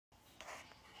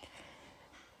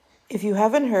If you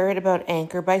haven't heard about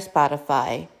Anchor by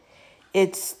Spotify,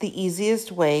 it's the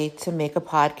easiest way to make a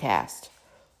podcast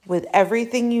with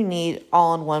everything you need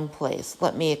all in one place.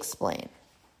 Let me explain.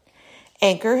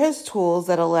 Anchor has tools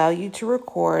that allow you to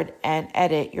record and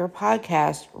edit your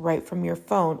podcast right from your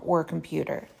phone or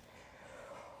computer.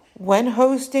 When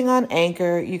hosting on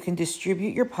Anchor, you can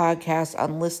distribute your podcast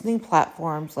on listening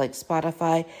platforms like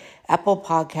Spotify, Apple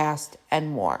Podcast, and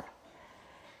more.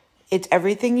 It's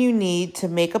everything you need to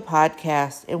make a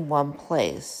podcast in one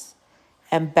place.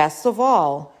 And best of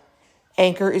all,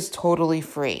 Anchor is totally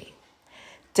free.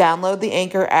 Download the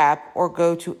Anchor app or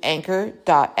go to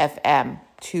anchor.fm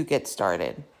to get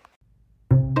started.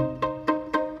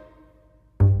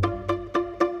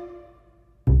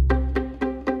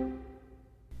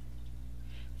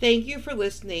 Thank you for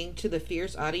listening to the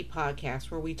Fierce Audie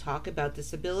podcast, where we talk about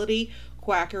disability,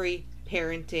 quackery,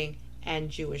 parenting, and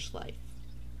Jewish life.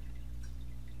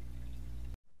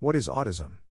 What is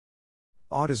autism?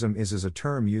 Autism is a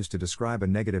term used to describe a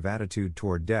negative attitude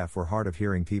toward deaf or hard of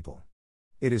hearing people.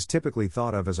 It is typically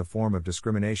thought of as a form of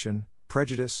discrimination,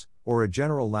 prejudice, or a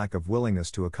general lack of willingness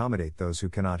to accommodate those who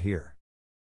cannot hear.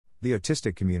 The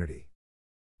autistic community.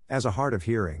 As a hard of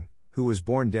hearing, who was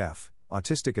born deaf,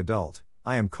 autistic adult,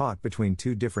 I am caught between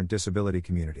two different disability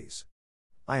communities.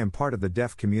 I am part of the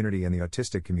deaf community and the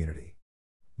autistic community.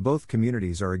 Both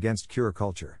communities are against cure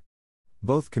culture.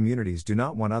 Both communities do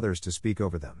not want others to speak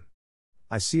over them.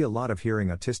 I see a lot of hearing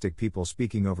autistic people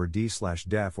speaking over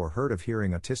D/deaf or hard of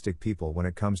hearing autistic people when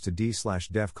it comes to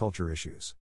D/deaf culture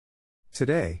issues.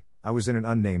 Today, I was in an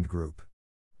unnamed group.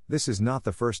 This is not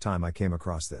the first time I came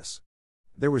across this.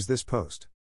 There was this post.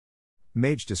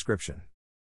 Mage description.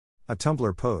 A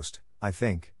Tumblr post, I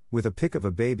think, with a pic of a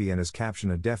baby and as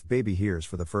caption, "A deaf baby hears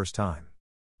for the first time."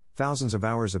 Thousands of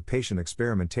hours of patient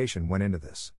experimentation went into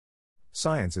this.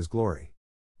 Science is glory.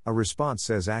 A response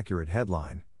says accurate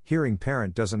headline, hearing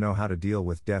parent doesn't know how to deal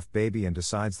with deaf baby and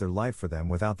decides their life for them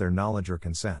without their knowledge or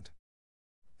consent.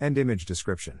 End image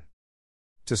description.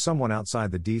 To someone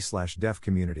outside the D/deaf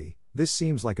community, this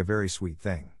seems like a very sweet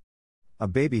thing. A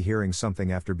baby hearing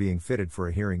something after being fitted for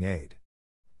a hearing aid.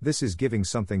 This is giving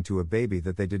something to a baby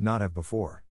that they did not have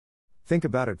before. Think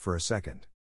about it for a second.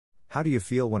 How do you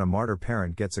feel when a martyr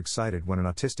parent gets excited when an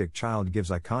autistic child gives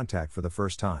eye contact for the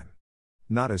first time?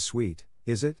 Not as sweet,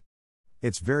 is it?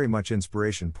 It's very much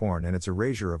inspiration porn and it's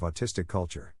erasure of autistic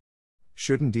culture.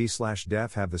 Shouldn't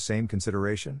D/deaf have the same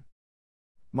consideration?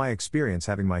 My experience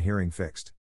having my hearing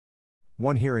fixed.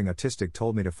 One hearing autistic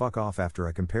told me to fuck off after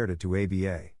I compared it to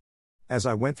ABA. As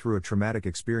I went through a traumatic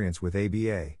experience with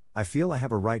ABA, I feel I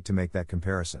have a right to make that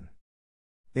comparison.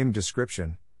 Im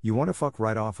description, you want to fuck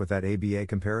right off with that ABA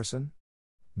comparison?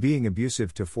 Being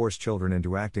abusive to force children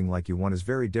into acting like you want is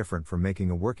very different from making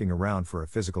a working around for a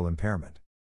physical impairment.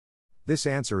 This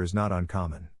answer is not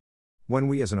uncommon. When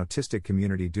we as an autistic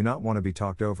community do not want to be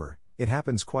talked over, it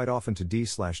happens quite often to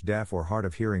D/deaf or hard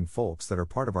of hearing folks that are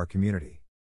part of our community.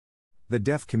 The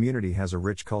deaf community has a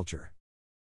rich culture.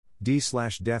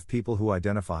 D/deaf people who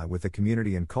identify with the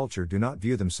community and culture do not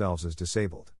view themselves as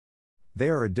disabled. They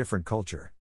are a different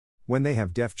culture. When they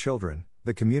have deaf children,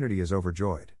 the community is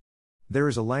overjoyed. There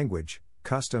is a language,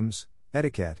 customs,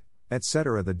 etiquette,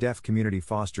 etc. The deaf community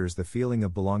fosters the feeling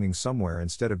of belonging somewhere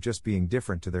instead of just being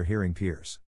different to their hearing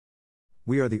peers.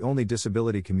 We are the only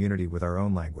disability community with our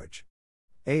own language.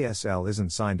 ASL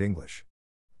isn't signed English.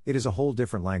 It is a whole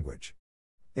different language.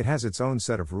 It has its own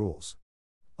set of rules.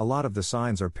 A lot of the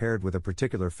signs are paired with a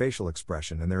particular facial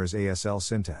expression and there is ASL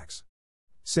syntax.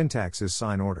 Syntax is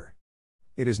sign order.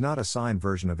 It is not a signed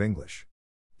version of English.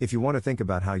 If you want to think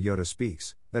about how Yoda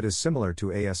speaks, that is similar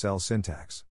to ASL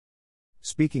syntax.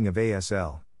 Speaking of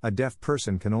ASL, a deaf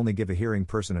person can only give a hearing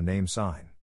person a name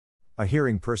sign. A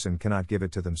hearing person cannot give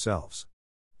it to themselves.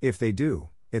 If they do,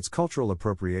 it's cultural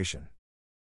appropriation.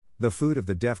 The food of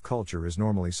the deaf culture is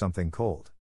normally something cold.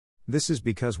 This is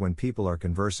because when people are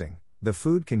conversing, the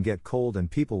food can get cold and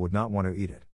people would not want to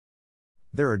eat it.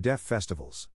 There are deaf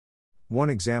festivals. One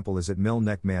example is at Mill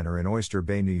Neck Manor in Oyster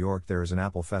Bay, New York. There is an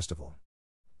apple festival.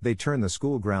 They turn the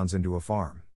school grounds into a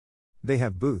farm. They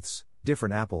have booths,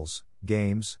 different apples,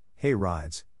 games, hay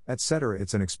rides, etc.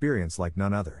 It's an experience like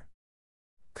none other.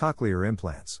 Cochlear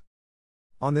implants.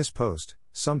 On this post,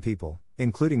 some people,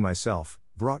 including myself,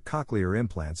 brought cochlear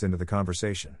implants into the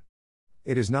conversation.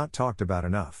 It is not talked about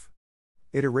enough.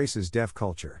 It erases deaf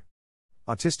culture.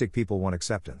 Autistic people want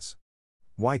acceptance.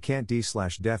 Why can't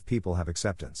D/deaf people have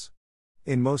acceptance?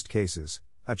 In most cases,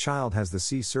 a child has the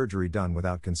C surgery done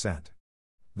without consent.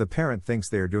 The parent thinks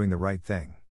they are doing the right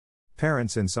thing.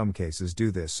 Parents in some cases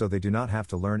do this so they do not have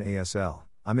to learn ASL.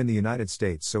 I'm in the United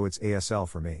States, so it's ASL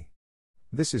for me.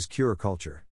 This is cure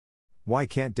culture. Why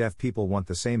can't deaf people want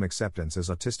the same acceptance as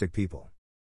autistic people?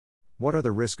 What are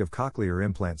the risks of cochlear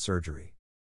implant surgery?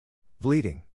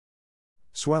 Bleeding,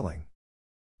 swelling,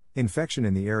 infection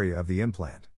in the area of the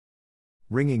implant,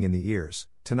 ringing in the ears,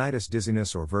 tinnitus,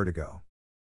 dizziness or vertigo,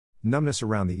 numbness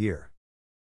around the ear,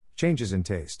 changes in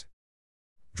taste,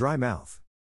 dry mouth,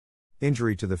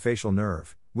 injury to the facial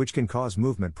nerve, which can cause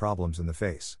movement problems in the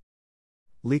face,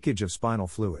 leakage of spinal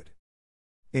fluid,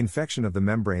 infection of the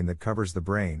membrane that covers the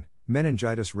brain,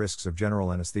 meningitis, risks of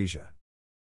general anesthesia,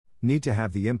 need to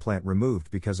have the implant removed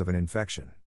because of an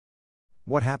infection.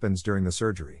 What happens during the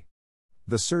surgery?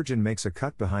 The surgeon makes a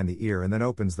cut behind the ear and then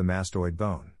opens the mastoid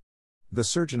bone. The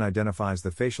surgeon identifies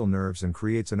the facial nerves and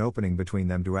creates an opening between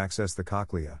them to access the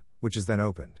cochlea, which is then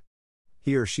opened.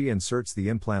 He or she inserts the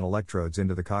implant electrodes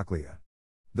into the cochlea.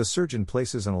 The surgeon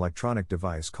places an electronic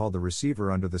device called the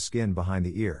receiver under the skin behind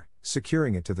the ear,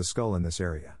 securing it to the skull in this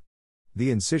area.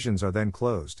 The incisions are then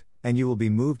closed, and you will be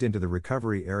moved into the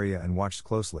recovery area and watched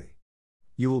closely.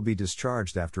 You will be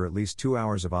discharged after at least 2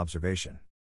 hours of observation.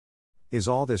 Is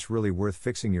all this really worth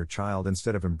fixing your child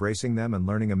instead of embracing them and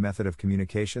learning a method of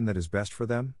communication that is best for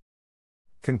them?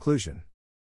 Conclusion.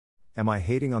 Am I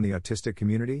hating on the autistic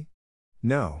community?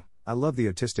 No, I love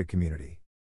the autistic community.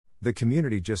 The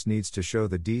community just needs to show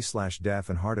the deaf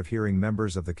and hard of hearing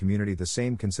members of the community the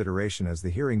same consideration as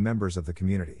the hearing members of the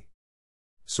community.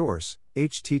 Source: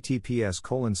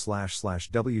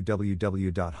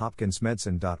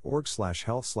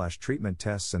 https://www.hopkinsmedicine.org/health/treatment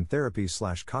tests and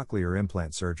therapies/cochlear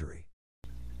implant surgery.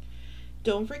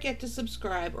 Don't forget to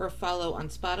subscribe or follow on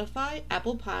Spotify,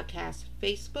 Apple Podcasts,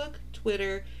 Facebook,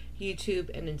 Twitter, YouTube,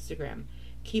 and Instagram.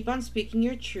 Keep on speaking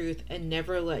your truth and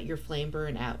never let your flame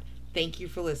burn out. Thank you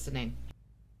for listening.